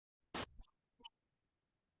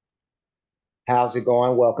How's it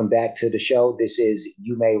going? Welcome back to the show. This is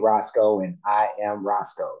You May Roscoe, and I am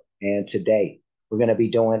Roscoe. And today we're going to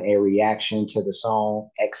be doing a reaction to the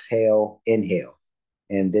song Exhale, Inhale.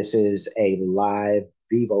 And this is a live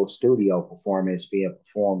Vevo studio performance being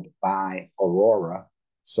performed by Aurora.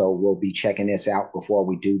 So we'll be checking this out. Before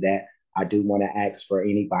we do that, I do want to ask for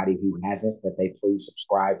anybody who hasn't that they please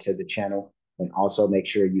subscribe to the channel and also make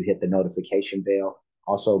sure you hit the notification bell.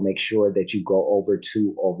 Also, make sure that you go over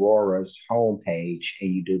to Aurora's homepage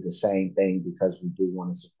and you do the same thing because we do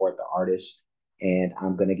want to support the artist. And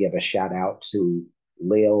I'm going to give a shout out to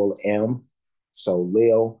Lil M. So,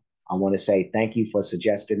 Lil, I want to say thank you for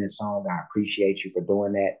suggesting this song. I appreciate you for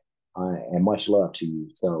doing that, and much love to you.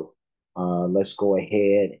 So, let's go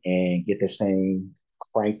ahead and get this thing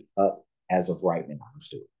cranked up as of right now. Let's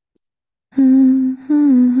do it.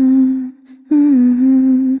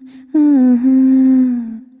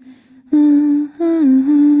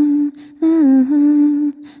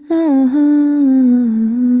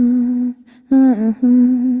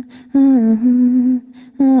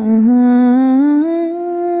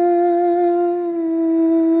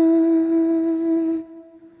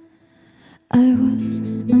 I was a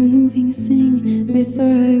moving thing before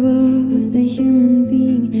I was a human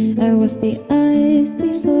being. I was the ice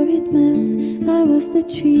before it melts. I was the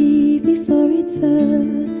tree before it fell.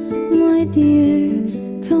 My dear,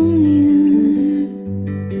 come near.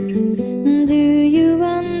 Do you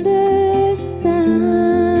understand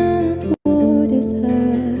what is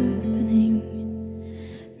happening?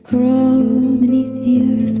 Crawl beneath the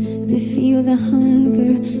earth to feel the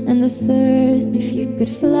hunger and the thirst. If you could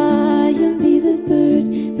fly and be the bird,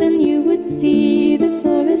 then you would see the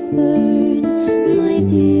forest burn. My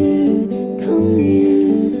dear, come near.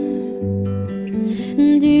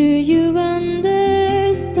 Do you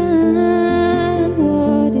understand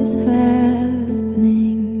what is happening?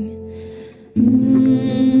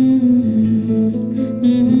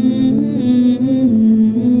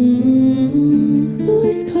 Who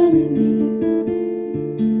is calling me?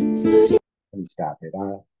 Let me stop it.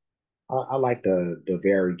 I like the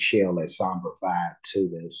very chill and somber vibe to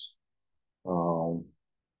this. Um,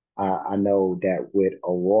 I know that with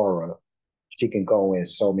Aurora, she can go in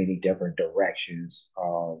so many different directions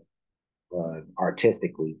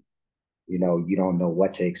artistically. You know, you don't know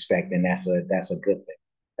what to expect, and that's a good thing.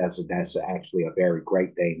 That's actually a very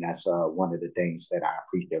great thing. That's one of the things that I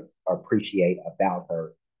appreciate about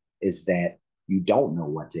her is that you don't know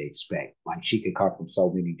what to expect. Like she could come from so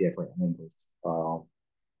many different angles.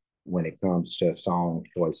 When it comes to song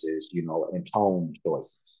choices, you know, and tone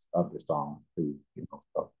choices of the song too, you know.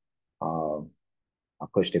 So I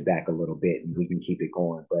pushed it back a little bit and we can keep it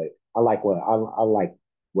going. But I like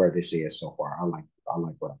where this is so far. I like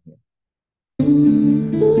what I'm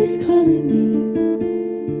hearing. Who is calling me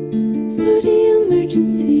for the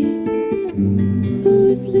emergency? Who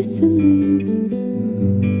is listening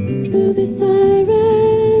to the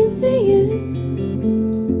sirens singing?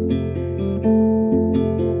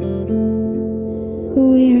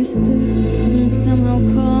 We are stood and somehow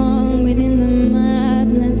calm within the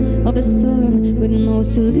madness of a storm, with no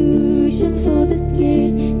solution for the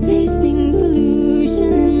scared, tasting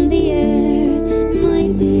pollution in the air. My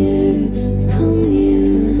dear, come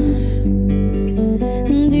near.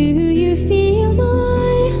 Do you feel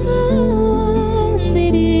my hand?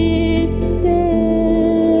 It is there.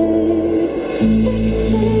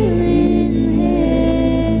 Exhale, inhale,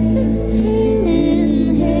 exhale,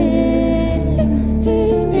 inhale,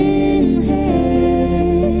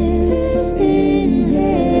 exhale, inhale, exhale,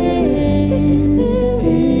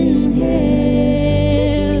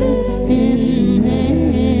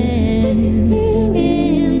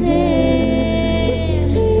 inhale,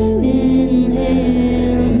 inhale.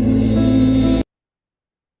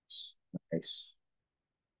 Nice.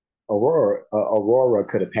 Aurora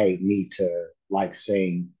could have paid me to like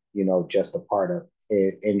sing, you know, just a part of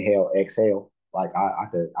inhale, exhale. Like I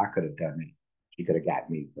could have done it. She could have got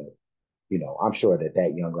me, but you know, I'm sure that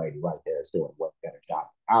that young lady right there is doing a way better job.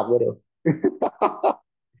 I would have,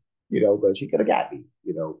 you know, but she could have got me,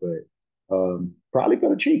 you know, but probably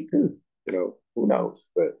gonna cheat too, you know, who knows?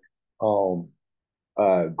 But um,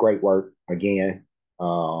 great work again.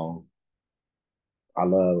 Um, I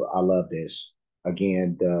love this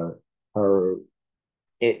again. The her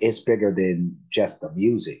it's bigger than just the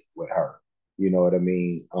music with her. You know what I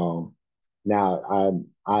mean? Now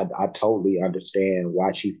I totally understand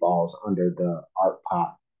why she falls under the art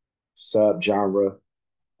pop subgenre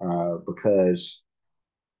because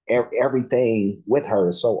everything with her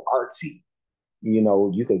is so artsy. You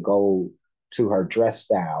know, you could go to her dress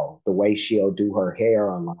style, the way she'll do her hair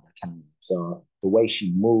a lot of times, the way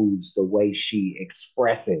she moves, the way she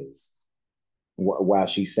expresses while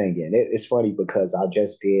she's singing. It's funny because I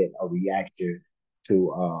just did a reaction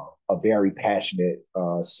to a very passionate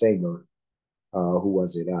singer. Who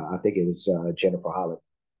was it? I think it was Jennifer Holland.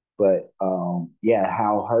 But yeah,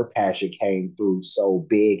 how her passion came through so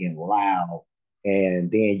big and loud,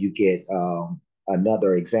 and then you get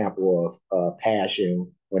another example of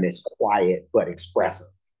passion when it's quiet but expressive.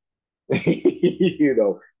 You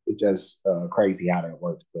know, it's just crazy how that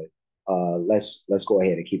works. But let's go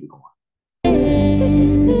ahead and keep it going.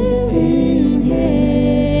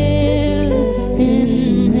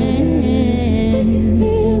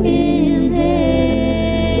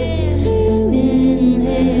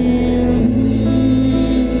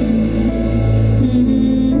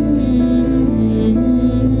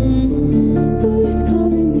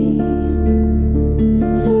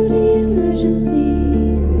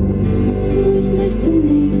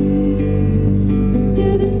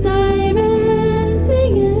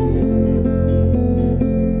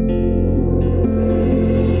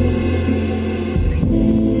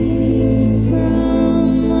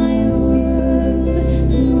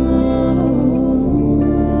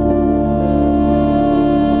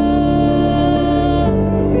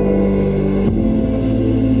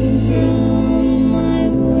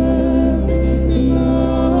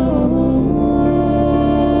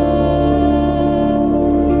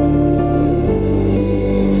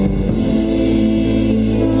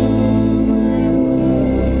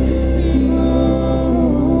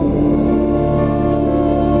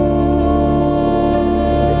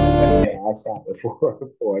 I stopped it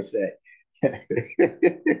for a sec.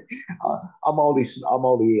 I'm only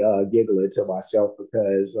giggling to myself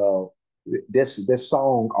because this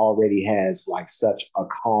song already has like such a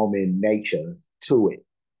calming nature to it,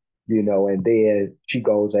 you know, and then she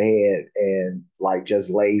goes ahead and like just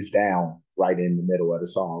lays down right in the middle of the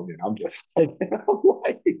song, and I'm just like,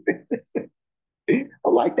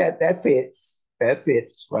 I'm like that fits. That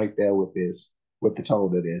fits right there with this, with the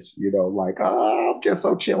tone of this, you know, like, oh, I'm just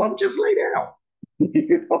so chill. I'm just lay down.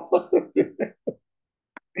 You know?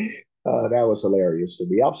 That was hilarious to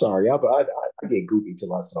me. I'm sorry. I get goofy to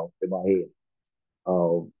myself in my head.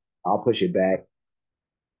 I'll push it back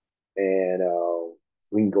and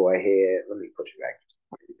we can go ahead. Let me push it back.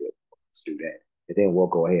 Let's do that. And then we'll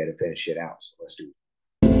go ahead and finish it out. So let's do it.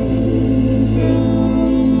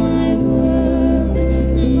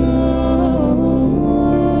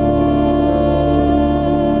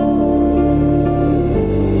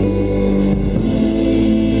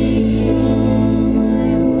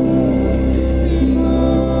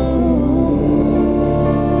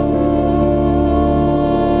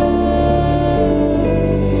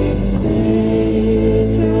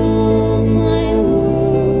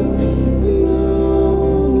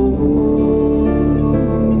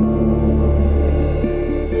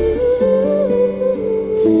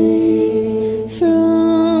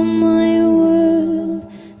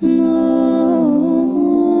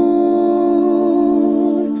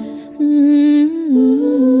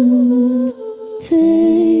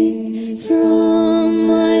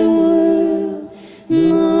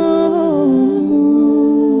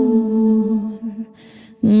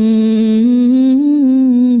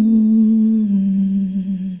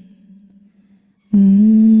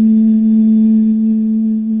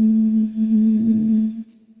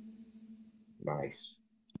 Nice.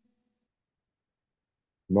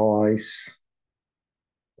 Nice.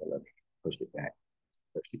 Well, let me push it back.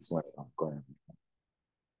 Push it slightly on the ground.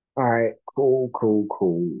 All right, cool, cool,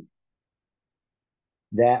 cool.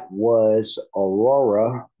 That was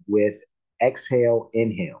Aurora with Exhale,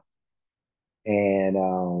 Inhale. And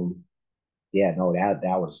yeah, no, that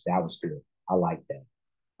was good. I like that.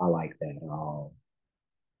 I like that.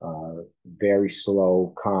 Very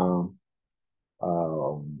slow, calm,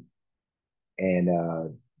 um, and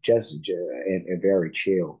and very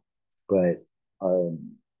chill. But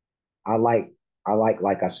um, I like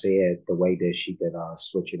I said, the way that she could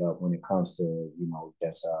switch it up when it comes to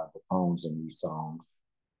just the tones in these songs,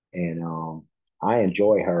 and I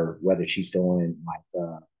enjoy her whether she's doing like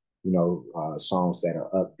songs that are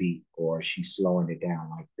upbeat or she's slowing it down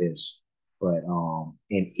like this. But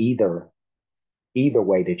in either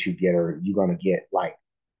way that you get her, you're gonna get like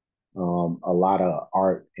a lot of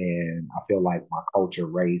art, and I feel like my culture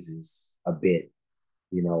raises a bit,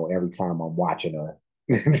 every time I'm watching her.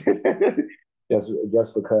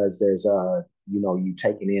 just because there's you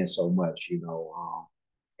taking in so much,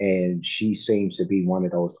 and she seems to be one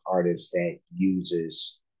of those artists that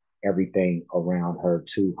uses everything around her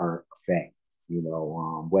to her effect.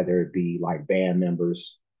 whether it be like band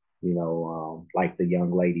members, like the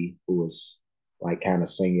young lady who was like kind of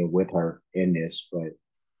singing with her in this, but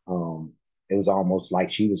um, it was almost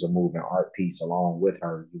like she was a moving art piece along with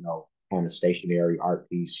her, kind of stationary art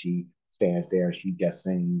piece. She stands there and she just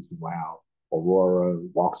sings while Aurora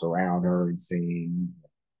walks around her and sings.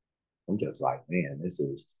 I'm just like, man, this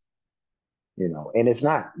is, and it's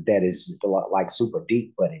not that it's like super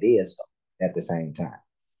deep, but it is at the same time,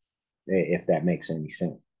 if that makes any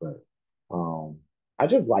sense. But um, I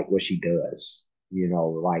just like what she does.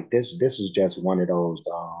 Like this is just one of those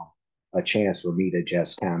a chance for me to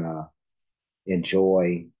just kind of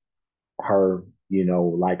enjoy her.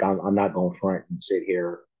 Like I'm not gonna front and sit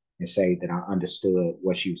here and say that I understood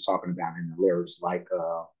what she was talking about in the lyrics. Like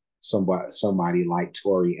somebody like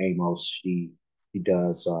Tori Amos, she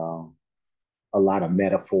does a lot of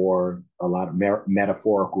metaphor, a lot of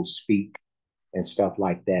metaphorical speak and stuff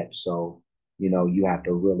like that. So, you have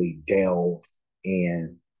to really delve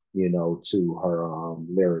in, to her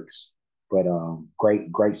lyrics. But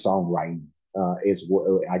great songwriting is what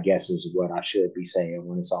I guess is what I should be saying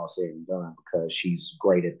when it's all said and done, because she's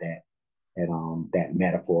great at that, and that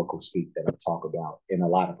metaphorical speak that I talk about in a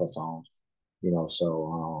lot of her songs.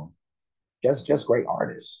 So just great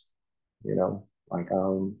artists. Like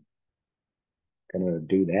gonna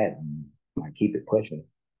do that and like keep it pushing.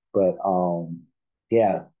 But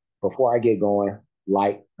yeah, before I get going,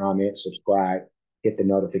 like, comment, subscribe, hit the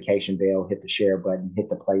notification bell, hit the share button, hit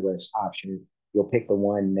the playlist option. You'll pick the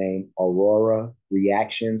one named Aurora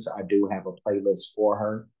Reactions. I do have a playlist for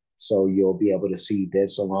her. So you'll be able to see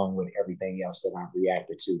this along with everything else that I've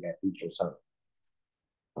reacted to that features her.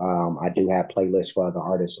 I do have playlists for other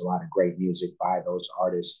artists, a lot of great music by those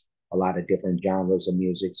artists, a lot of different genres of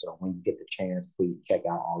music. So when you get the chance, please check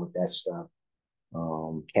out all of that stuff.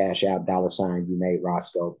 Cash App, $ you made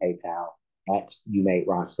Roscoe, PayPal at you made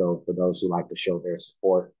Roscoe for those who like to show their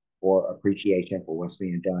support or appreciation for what's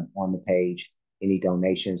being done on the page. Any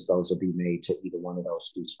donations, those will be made to either one of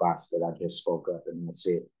those two spots that I just spoke of, and that's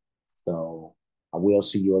it. So I will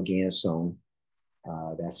see you again soon.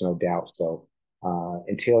 That's no doubt. So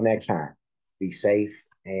until next time, be safe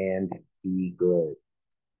and be good.